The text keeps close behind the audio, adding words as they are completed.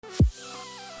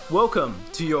Welcome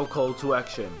to Your Call to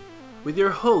Action with your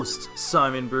host,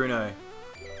 Simon Bruno,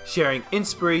 sharing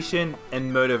inspiration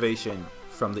and motivation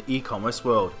from the e-commerce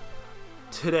world.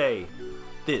 Today,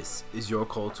 this is Your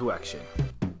Call to Action.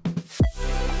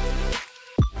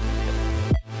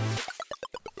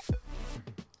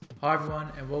 Hi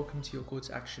everyone, and welcome to Your Call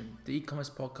to Action, the e-commerce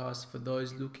podcast for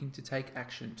those looking to take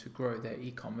action to grow their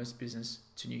e-commerce business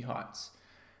to new heights.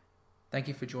 Thank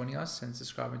you for joining us and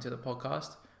subscribing to the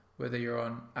podcast, whether you're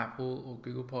on Apple or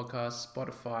Google Podcasts,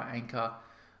 Spotify, Anchor,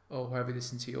 or wherever you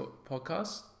listen to your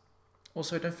podcast.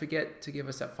 Also, don't forget to give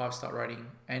us that 5-star rating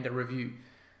and a review.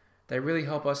 They really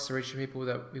help us to reach the people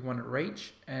that we want to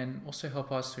reach and also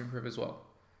help us to improve as well.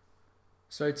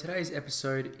 So today's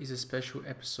episode is a special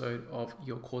episode of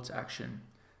Your Call to Action,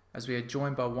 as we are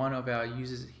joined by one of our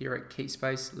users here at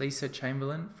Keepspace, Lisa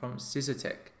Chamberlain from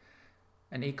ScissorTech,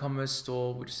 an e-commerce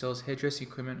store which sells hairdressing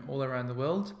equipment all around the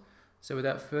world. So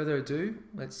without further ado,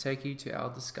 let's take you to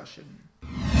our discussion.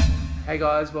 Hey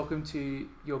guys, welcome to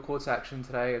Your Call to Action.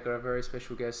 Today I've got a very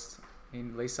special guest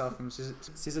in Lisa from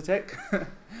ScissorTech.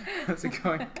 How's it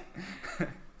going?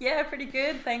 Yeah, pretty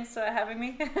good. Thanks for having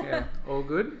me. Yeah, all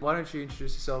good. Why don't you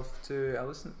introduce yourself to our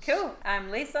listeners? Cool.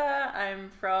 I'm Lisa. I'm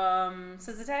from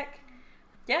ScissorTech.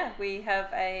 Yeah, we have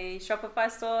a Shopify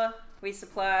store. We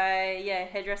supply,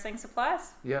 hairdressing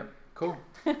supplies. Yeah, cool.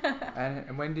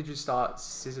 And when did you start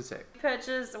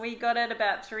ScissorTech? We got it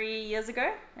about 3 years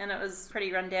ago, and it was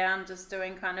pretty run down, just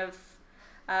doing kind of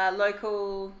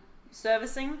local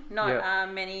servicing,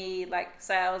 not many like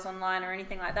sales online or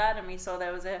anything like that. And we saw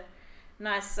there was a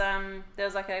nice, there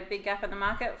was like a big gap in the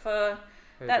market for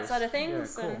that side of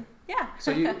things. Yeah, cool. And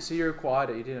yeah. So you acquired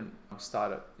it, you didn't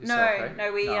start it yourself,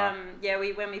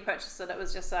 when we purchased it, it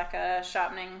was just like a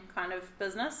sharpening kind of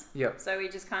business. Yep. So we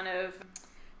just kind of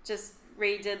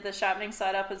redid the sharpening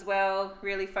side up as well,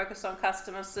 really focused on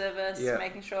customer service,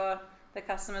 making sure the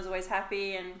customer's always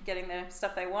happy and getting the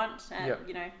stuff they want and,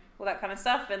 all that kind of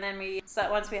stuff. And then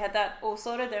once we had that all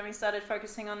sorted, then we started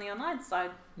focusing on the online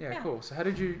side. Yeah, cool. So how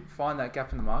did you find that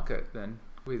gap in the market then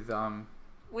with...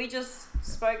 We just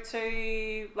spoke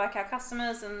to like our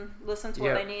customers and listened to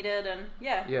what they needed and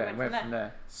went from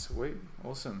there. Sweet.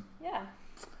 Awesome. Yeah.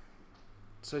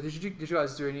 So did you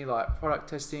guys do any like product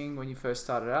testing when you first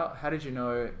started out? How did you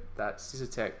know that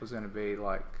ScissorTech was going to be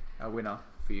like a winner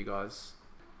for you guys?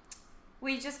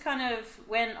 We just kind of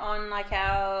went on like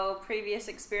our previous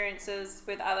experiences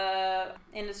with other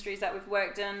industries that we've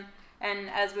worked in. And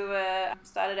as we were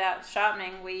started out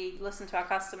sharpening, we listened to our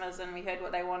customers and we heard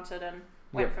what they wanted and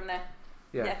went from there.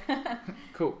 Yeah.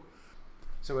 Cool.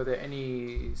 So were there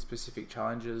any specific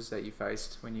challenges that you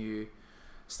faced when you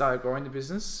started growing the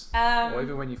business? Or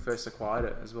even when you first acquired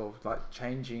it as well, like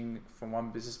changing from one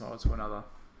business model to another?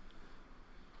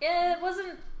 Yeah, it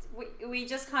wasn't... We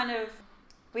just kind of...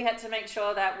 We had to make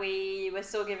sure that we were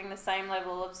still giving the same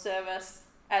level of service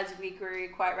as we grew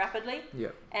quite rapidly.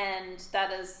 Yeah. And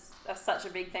that is such a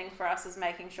big thing for us, is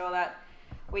making sure that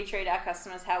we treat our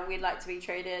customers how we'd like to be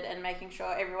treated and making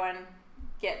sure everyone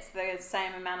gets the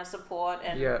same amount of support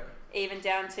and even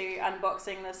down to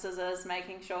unboxing the scissors,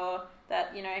 making sure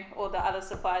that, all the other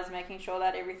suppliers, making sure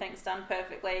that everything's done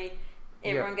perfectly.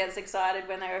 Everyone gets excited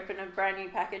when they open a brand new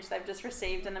package they've just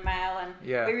received in the mail, and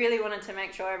we really wanted to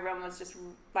make sure everyone was just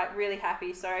like really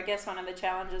happy. So I guess one of the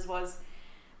challenges was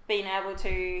being able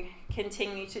to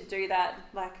continue to do that,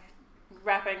 like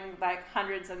wrapping like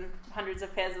hundreds and hundreds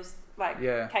of pairs of like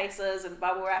cases and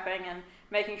bubble wrapping and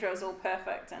making sure it was all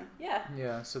perfect.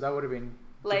 And so that would have been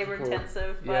labor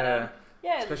intensive, but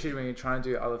especially when you're trying to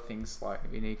do other things like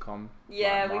in e-com,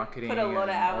 like marketing, we put a lot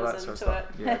of hours into it.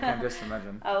 Yeah, I can just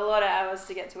imagine. A lot of hours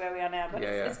to get to where we are now, but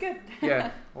it's good.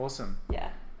 Yeah, awesome. Yeah.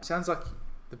 Sounds like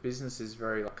the business is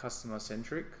very like customer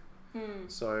centric.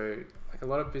 So like a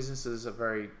lot of businesses are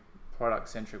very product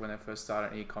centric when they first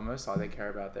start in e-commerce. Like they care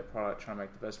about their product, trying to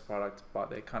make the best product,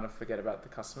 but they kind of forget about the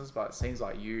customers. But it seems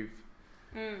like you've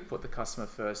put the customer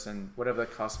first, and whatever the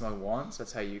customer wants,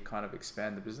 that's how you kind of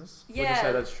expand the business. Would you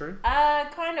say that's true?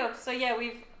 Kind of. So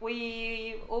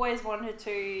we always wanted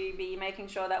to be making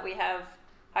sure that we have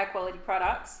high quality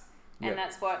products, and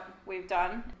that's what we've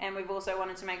done. And we've also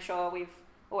wanted to make sure we've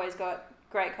always got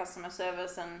great customer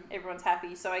service and everyone's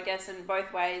happy. So I guess in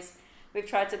both ways, we've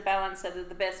tried to balance it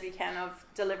the best we can of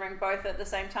delivering both at the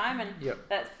same time. And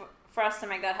that for us to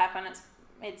make that happen,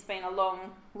 it's been a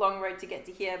long road to get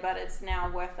to here, but it's now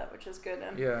worth it, which is good.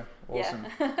 And awesome.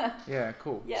 Yeah,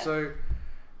 cool. Yeah. So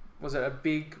was it a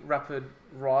big rapid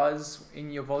rise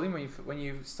in your volume when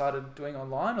you started doing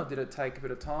online, or did it take a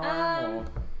bit of time?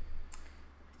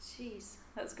 Jeez,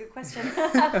 that's a good question.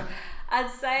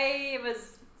 I'd say it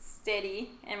was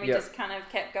steady, and we Yep. just kind of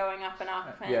kept going up and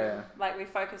up. And Yeah. like we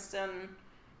focused in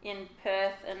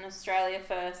Perth and Australia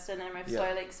first, and then we've Yeah.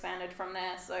 slowly expanded from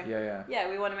there. So Yeah.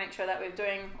 we want to make sure that we're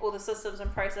doing all the systems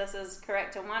and processes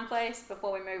correct in one place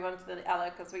before we move on to the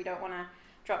other, because we don't want to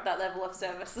drop that level of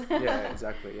service. Yeah,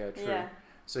 exactly. Yeah, true. Yeah.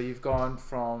 So you've gone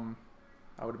from,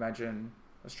 I would imagine,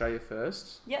 Australia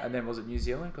first. Yep. And then was it New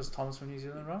Zealand? Because Tom's from New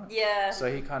Zealand, right? Yeah.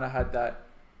 So he kind of had that.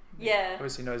 Yeah.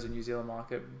 Obviously knows the New Zealand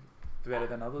market better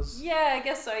than others. Yeah, I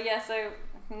guess so. Yeah, so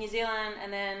New Zealand,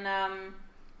 and then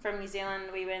from New Zealand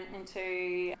we went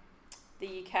into the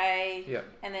UK, Yeah.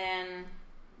 and then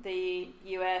the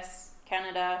US,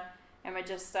 Canada, and we're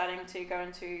just starting to go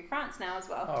into France now as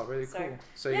well. Oh, really So, cool.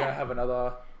 So you're yeah. gonna have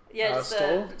another. Yeah, just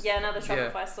store? another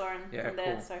Shopify store in Yeah,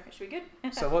 there. cool. So it should be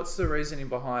good. So what's the reasoning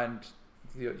behind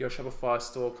your Shopify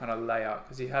store kind of layout?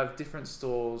 Because you have different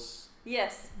stores,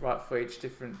 Yes. right, for each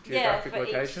different geographic for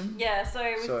location. So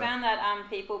we found that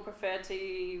people prefer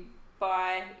to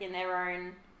buy in their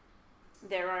own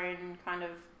kind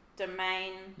of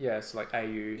domain. Yeah, so like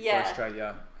AU Yeah. for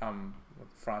Australia,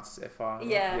 France is FR. Right?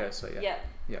 Yeah. Yeah. So yeah.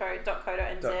 Yeah.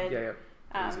 .co.nz. Yeah.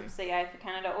 Easy. CA for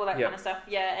Canada, all that Yeah. kind of stuff.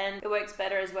 Yeah, and it works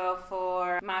better as well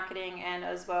for marketing and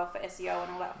as well for SEO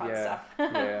and all that fun stuff.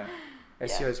 Yeah.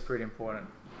 SEO is pretty important.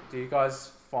 Do you guys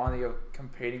find that you're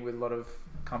competing with a lot of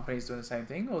companies doing the same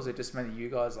thing, or is it just mainly you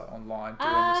guys like online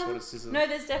doing this sort of sizzle? No,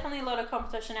 there's definitely a lot of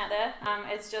competition out there.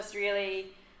 It's just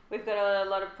really, we've got a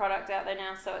lot of product out there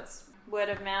now, so it's word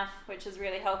of mouth, which is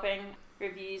really helping.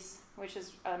 Reviews, which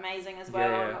is amazing as well.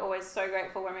 Yeah. I'm always so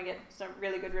grateful when we get some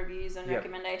really good reviews and Yeah.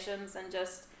 recommendations, and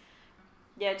just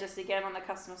again on the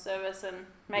customer service and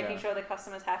making Yeah. sure the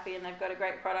customer's happy and they've got a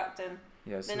great product, and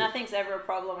Yeah. So then nothing's ever a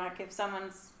problem. Like if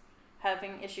someone's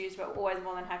having issues, we're always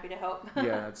more than happy to help. yeah,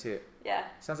 that's it. Yeah.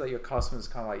 Sounds like your customers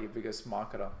kind of like your biggest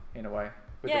marketer in a way,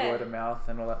 with Yeah. the word of mouth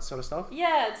and all that sort of stuff.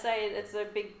 Yeah, I'd say it's a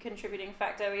big contributing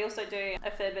factor. We also do a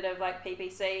fair bit of like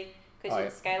PPC because Oh,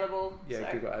 it's scalable. Yeah,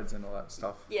 so, Google Ads and all that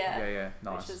stuff. Yeah. Yeah.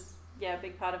 Nice. Which is a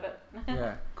big part of it.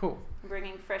 Yeah, cool.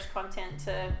 Bringing fresh content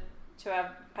to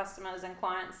our customers and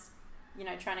clients.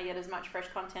 Trying to get as much fresh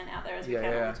content out there as we can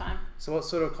all the time. So what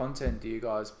sort of content do you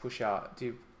guys push out? Do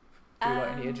you do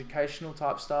like any educational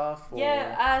type stuff? Or?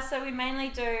 Yeah, so we mainly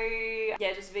do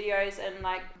just videos and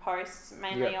like posts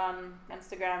mainly on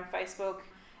Instagram, Facebook,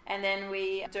 and then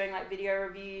we are doing like video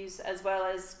reviews as well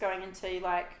as going into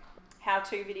like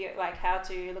how-to video, like how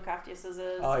to look after your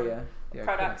scissors,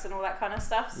 products and all that kind of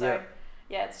stuff. So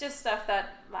it's just stuff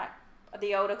that like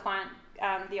the older client,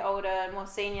 the older more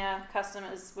senior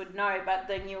customers would know, but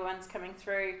the newer ones coming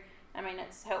through, I mean,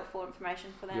 it's helpful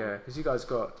information for them. Yeah, because you guys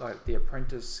got like the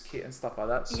apprentice kit and stuff like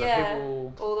that. So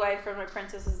people... all the way from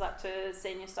apprentices up to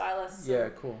senior stylists. Yeah,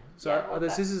 cool. So are the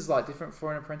scissors like different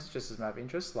for an apprentice, just as a matter of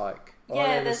interest? Like,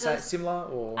 are they similar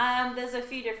or? There's a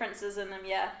few differences in them.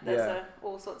 Yeah, there's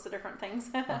all sorts of different things.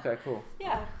 Okay, cool.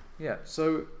 Yeah.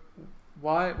 So,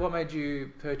 what made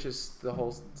you purchase the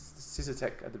whole scissor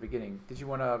tech at the beginning? Did you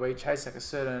were you chase like a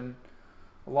certain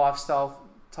lifestyle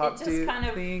type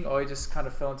thing, or you just kind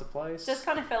of fell into place? Just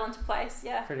kind of fell into place,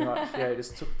 yeah. Pretty much, yeah.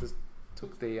 Just took the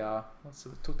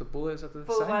bullets at the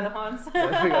bull by the horns.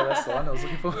 I think that's the one I was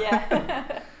looking for.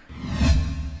 Yeah.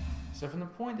 So from the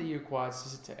point that you acquired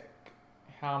ScissorTech,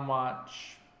 how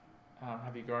much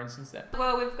have you grown since then?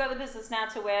 Well, we've got the business now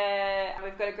to where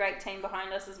we've got a great team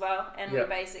behind us as well, and we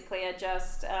basically are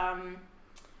just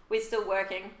we're still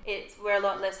working. We're a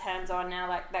lot less hands-on now.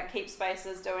 Like that Keep Space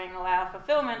is doing all our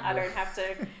fulfillment. I don't have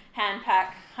to hand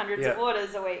pack hundreds of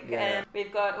orders a week. And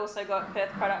we've also got Perth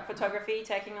Product Photography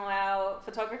taking all our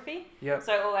photography.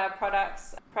 So all our product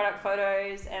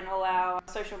photos and all our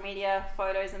social media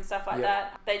photos and stuff like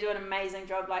that. They do an amazing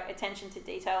job. Like attention to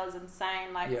detail is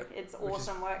insane. Like it's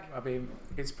awesome work. I mean,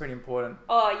 it's pretty important.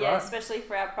 Oh yeah, right? Especially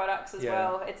for our products as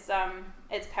well. It's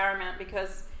paramount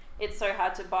because it's so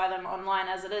hard to buy them online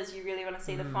as it is. You really want to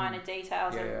see the finer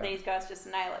details, and these guys just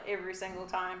nail it every single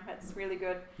time. It's really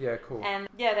good. Yeah, cool. And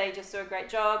they just do a great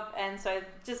job. And so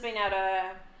just being able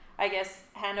to, I guess,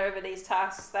 hand over these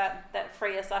tasks that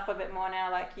free us up a bit more now,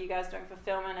 like you guys doing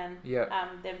fulfillment and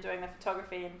them doing the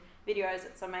photography and videos.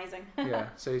 It's amazing.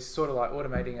 So you're sort of like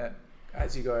automating it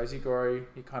as you go. As you grow,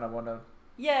 you kind of want to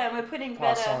and we're putting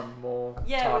pass on more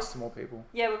tasks to more people.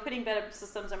 Yeah, we're putting better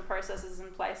systems and processes in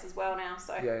place as well now.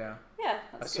 So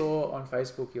I saw on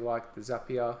Facebook you like the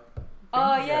Zapier thing.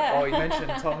 Oh yeah. Oh, you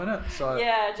mentioned Tom in it. So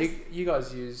you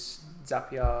guys use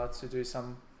Zapier to do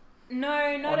some?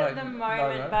 No, not at the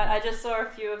moment. But I just saw a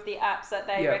few of the apps that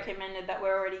they recommended that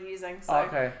we're already using. So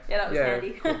that was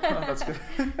handy. Cool. That's good.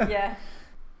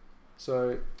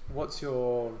 So what's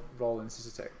your role in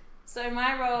ScissorTech? So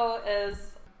my role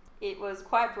is it was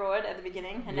quite broad at the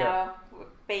beginning, and now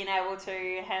being able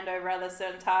to hand over other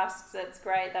certain tasks, it's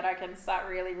great that I can start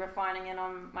really refining in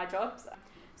on my jobs.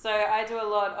 So I do a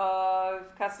lot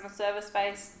of customer service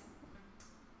based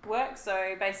work.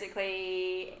 So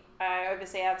basically I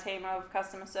oversee our team of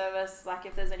customer service, like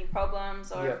if there's any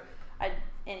problems or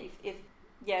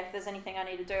if there's anything I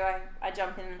need to do, I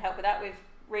jump in and help with that. We've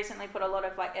recently put a lot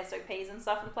of like SOPs and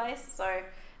stuff in place, so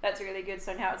that's really good.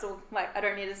 So now it's all like I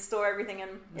don't need to store everything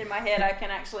in my head. I can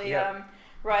actually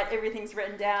write everything's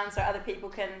written down, so other people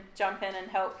can jump in and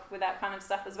help with that kind of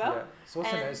stuff as well. So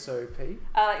what's an SOP?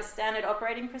 Like standard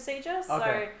operating procedure.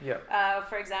 Okay. So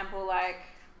for example, like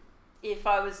if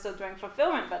I was still doing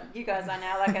fulfillment, but you guys are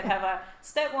now, like I'd have a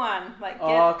step one, like get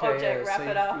object, wrap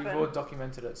it up. You've all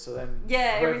documented it, so then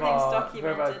everything's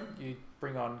documented. Whoever you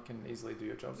bring on can easily do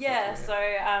your job. Nice.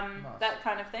 That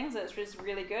kind of things, it's just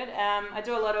really good. I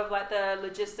do a lot of like the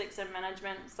logistics and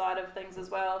management side of things as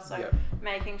well, so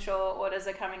making sure orders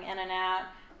are coming in and out,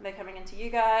 they're coming into you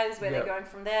guys, where they're going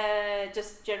from there,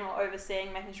 just general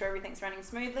overseeing, making sure everything's running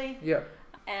smoothly.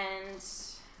 And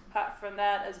apart from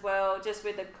that as well, just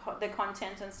with the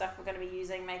content and stuff we're going to be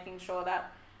using, making sure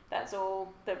that that's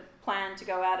all the plan to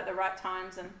go out at the right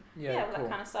times and all that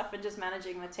kind of stuff, and just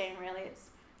managing the team really.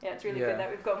 It's really good that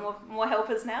we've got more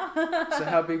helpers now. So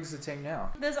how big's the team now?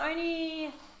 There's only,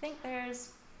 I think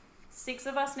there's 6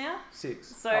 of us now. 6.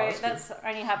 So that's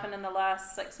only happened in the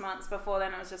last 6 months. Before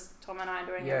then it was just Tom and I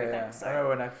doing everything. Yeah. So. I remember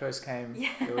when I first came,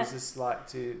 it was just like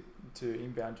to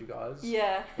inbound you guys.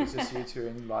 Yeah. It was just you two,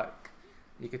 and like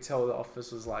you could tell the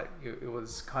office was like, it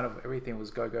was kind of, everything was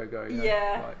go, you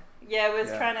know?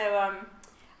 Trying to,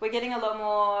 we're getting a lot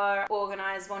more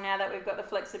organised now that we've got the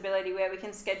flexibility where we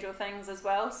can schedule things as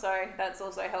well. So that's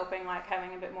also helping, like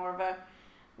having a bit more of a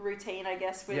routine, I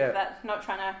guess, with that, not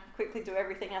trying to quickly do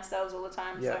everything ourselves all the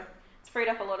time. So it's freed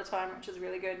up a lot of time, which is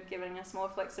really good, giving us more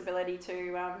flexibility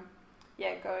to,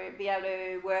 go be able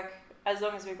to work as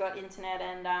long as we've got internet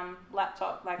and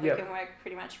laptop. Like we can work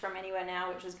pretty much from anywhere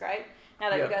now, which is great. Now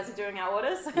that you guys are doing our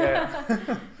orders.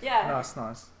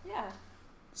 Nice. Yeah.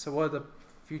 So what are the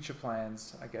future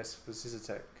plans, I guess, for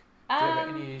Scissortech? Do you have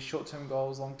any short-term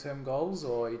goals, long-term goals,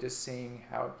 or are you just seeing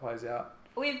how it plays out?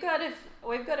 We've got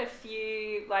a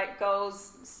few like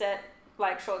goals set,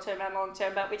 like short-term and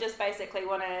long-term, but we just basically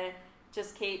want to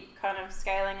just keep kind of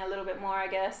scaling a little bit more, I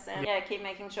guess, and keep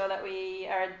making sure that we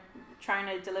are trying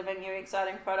to deliver new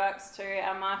exciting products to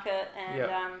our market,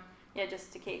 and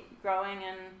just to keep growing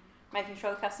and making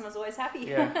sure the customer's always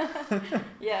happy.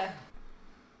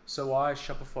 So why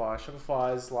Shopify?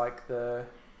 Shopify is like the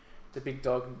big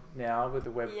dog now with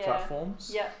the web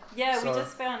platforms. We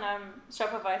just found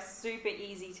Shopify super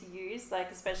easy to use,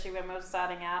 like especially when we were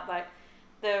starting out. Like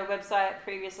the website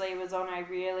previously was on a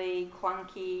really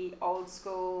clunky, old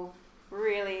school,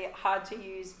 really hard to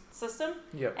use system,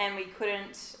 and we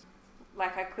couldn't,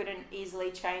 like I couldn't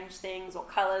easily change things or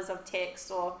colors of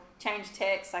text or change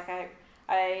text. Like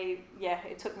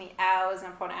it took me hours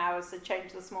and upon hours to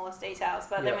change the smallest details.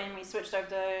 But then when we switched over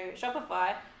to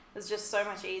Shopify, it's just so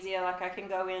much easier. Like I can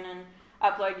go in and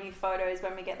upload new photos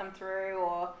when we get them through,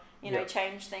 or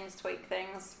change things, tweak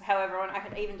things, however I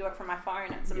can even do it from my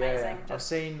phone. It's amazing. I've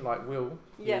seen like Will,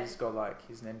 he's got like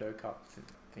his Nendo Cup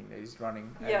thing that he's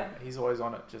running, and he's always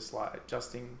on it, just like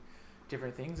adjusting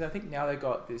different things. I think now they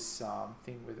got this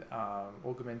thing with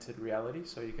augmented reality,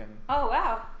 so you can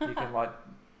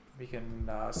you can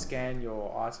scan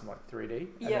your item like 3D,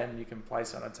 and then you can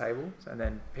place it on a table, and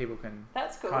then people can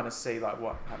kind of see like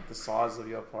what the size of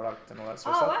your product and all that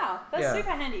sort of stuff. Oh wow, that's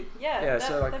super handy.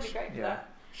 That'd be great for that.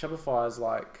 Shopify is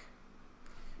like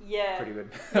pretty good.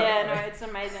 It's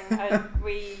amazing.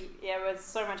 We're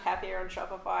so much happier on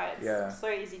Shopify. It's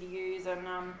so easy to use, and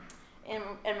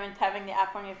when having the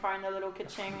app on your phone, the little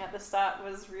ka-ching at the start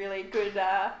was really good.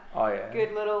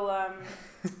 Good little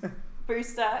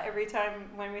booster every time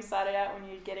when we started out, when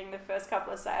you're getting the first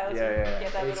couple of sales.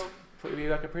 Get that little. It'd be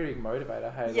like a pretty big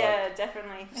motivator, hey?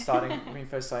 Definitely. When you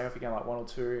first starting off, you get like 1 or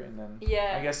 2, and then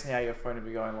I guess now your phone would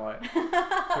be going like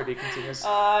pretty continuous.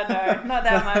 Oh no, not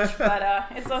that much, but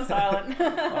it's on silent.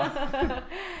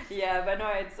 But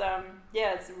no,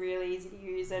 it's really easy to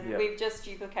use, and we've just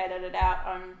duplicated it out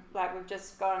on, like we've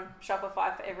just gone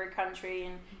Shopify for every country,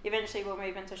 and eventually we'll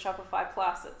move into Shopify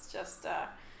Plus. It's just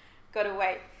got to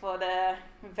wait for the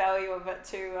value of it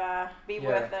to be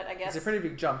worth it, I guess. It's a pretty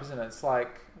big jump, isn't it? It's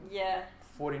like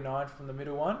 49 from the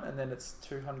middle one, and then it's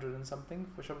 200 and something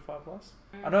for Shopify Plus.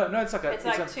 I know it's like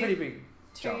a pretty big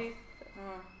jump.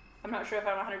 I'm not sure if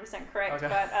I'm 100% correct,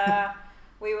 but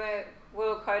we were we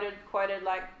were quoted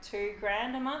like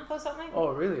 $2,000 a month or something. Oh,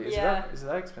 really? Is Yeah. Is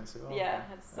that expensive? Oh, Yeah,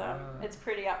 it's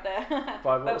pretty up there.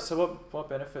 So what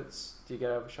benefits do you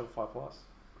get out of Shopify Plus?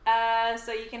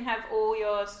 So you can have all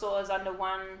your stores under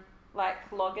one like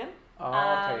login. Oh,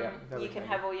 okay, yeah. You can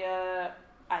have all your.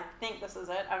 I think this is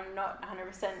it. I'm not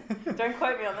 100%. Don't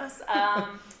quote me on this.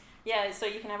 Yeah, so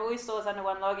you can have all your stores under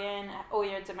one login, all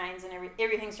your domains and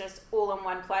everything's just all in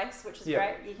one place, which is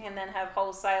great. You can then have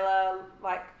wholesaler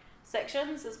like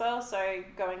sections as well, so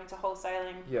going into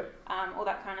wholesaling, all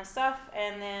that kind of stuff.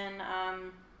 And then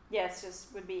it's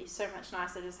just would be so much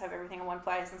nicer to just have everything in one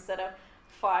place instead of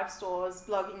 5 stores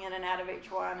logging in and out of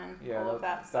each one and all of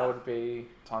that stuff. That would be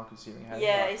time consuming.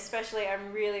 Especially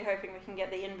I'm really hoping we can get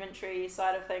the inventory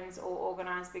side of things all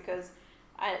organised, because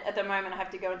at the moment I have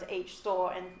to go into each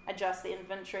store and adjust the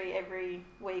inventory every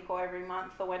week or every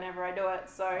month or whenever I do it.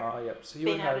 So, so you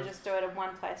being able to just do it in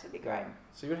one place would be great.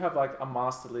 So you would have like a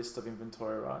master list of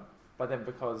inventory, right? But then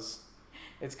because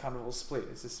it's kind of all split,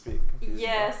 it's just a bit confusing.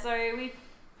 Yeah, right? so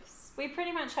we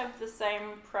pretty much have the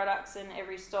same products in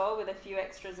every store with a few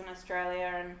extras in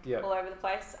Australia and all over the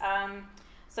place.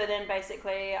 So then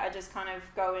basically I just kind of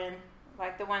go in,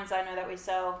 like the ones I know that we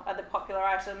sell are the popular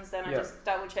items, then I just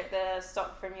double check the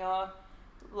stock from your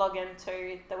login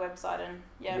to the website and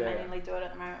manually do it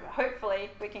at the moment. But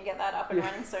hopefully we can get that up and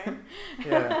running soon.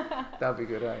 That'd be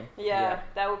good,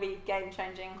 that would be game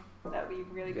changing. That would be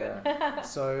really good.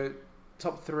 So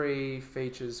top 3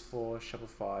 features for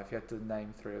Shopify, if you had to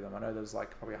name 3 of them. I know there's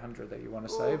like probably 100 that you want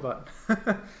to say, but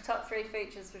top 3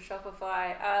 features for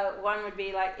Shopify. One would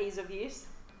be like ease of use.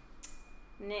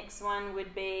 Next one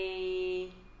would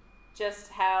be just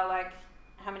how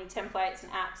many templates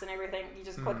and apps and everything. You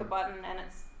just click a button and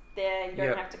it's there. You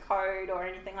don't have to code or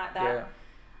anything like that.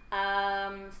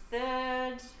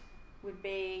 Third would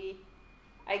be,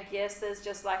 I guess there's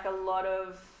just like a lot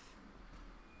of,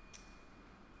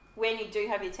 when you do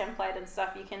have your template and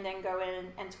stuff, you can then go in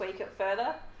and tweak it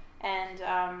further. And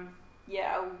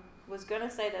I was going to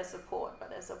say their support, but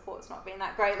their support's not been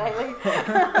that great lately.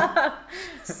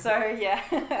 So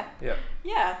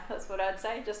yeah, that's what I'd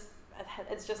say.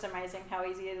 It's just amazing how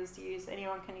easy it is to use.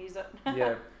 Anyone can use it. That's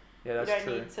true. You don't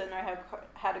need to know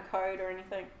how to code or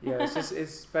anything.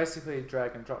 It's basically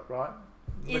drag and drop, right?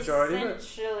 Majority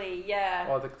essentially, of it?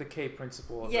 Or the key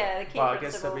principle of it. The key principle. I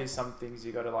guess there'll be some things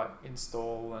you got to like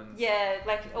install and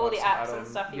all the apps and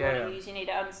stuff you want to use, you need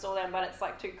to uninstall them, but it's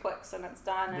like 2 clicks and it's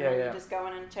done, and then you just go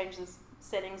in and change the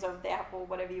settings of the app or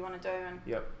whatever you want to do, and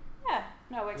it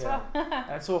works well.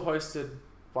 And it's all hosted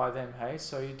by them, hey,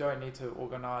 so you don't need to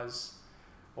organize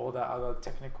all that other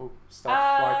technical stuff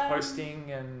like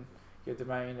hosting and your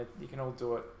domain. You can all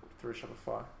do it through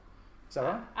Shopify. Is that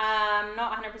right? I'm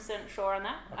not 100% sure on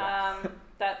that. Okay.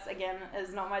 That's again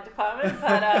is not my department,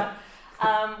 but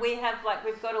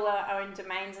we've got all our own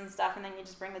domains and stuff, and then you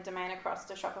just bring the domain across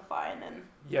to Shopify, and then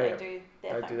they do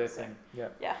their thing.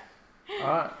 Yeah. All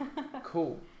right.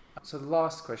 Cool. So the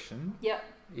last question.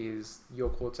 Is your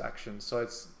call to action. So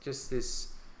it's just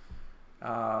this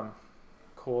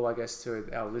call, I guess, to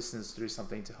our listeners to do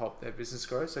something to help their business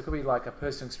grow. So it could be like a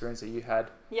personal experience that you had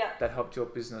that helped your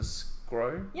business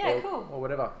grow. Or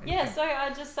whatever. Anything. So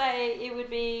I'd just say it would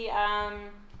be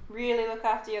really look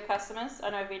after your customers. I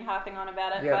know I've been harping on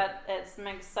about it, but it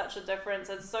makes such a difference.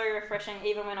 It's so refreshing,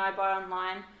 even when I buy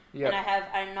online and I have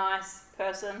a nice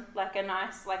person,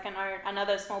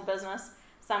 another small business,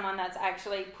 someone that's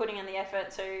actually putting in the effort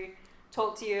to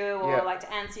talk to you or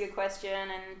to answer your question,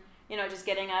 and just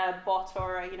getting a bot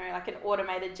or like an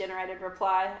automated generated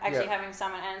reply, actually having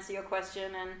someone answer your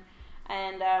question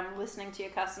and listening to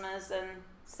your customers and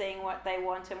seeing what they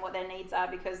want and what their needs are,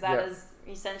 because that is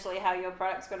essentially how your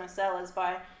product's going to sell, is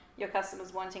by your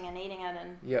customers wanting and needing it.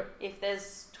 And if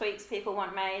there's tweaks people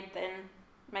want made, then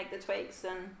make the tweaks,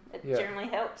 and it generally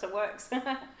helps. It works.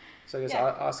 So I guess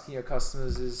asking your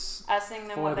customers is asking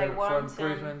them what they want, for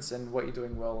improvements and what you're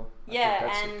doing well.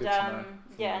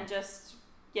 And just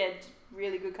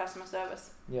really good customer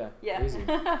service. Easy.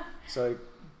 So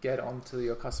get onto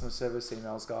your customer service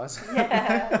emails, guys.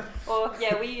 Or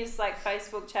we use like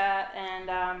Facebook chat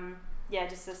and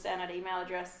just a standard email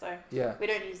address. So we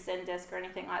don't use Zendesk or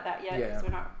anything like that yet, because we're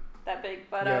not that big,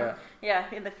 but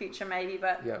in the future maybe,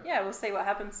 but we'll see what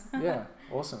happens.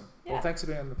 Awesome. Well, thanks for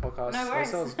being on the podcast. No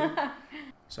worries. That was good.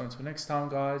 So until next time,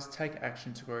 guys, take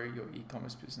action to grow your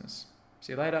e-commerce business.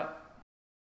 See you later.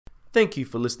 Thank you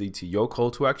for listening to Your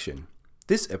Call to Action.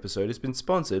 This episode has been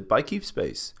sponsored by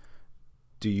Keepspace.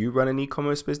 Do you run an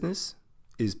e-commerce business?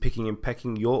 Is picking and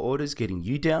packing your orders getting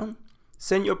you down?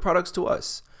 Send your products to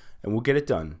us and we'll get it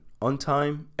done on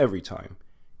time, every time,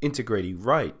 integrating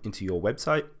right into your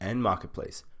website and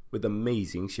marketplace. with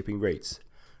amazing shipping rates.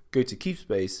 Go to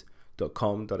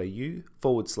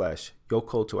keepspace.com.au/your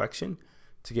call to action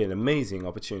to get an amazing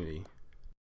opportunity.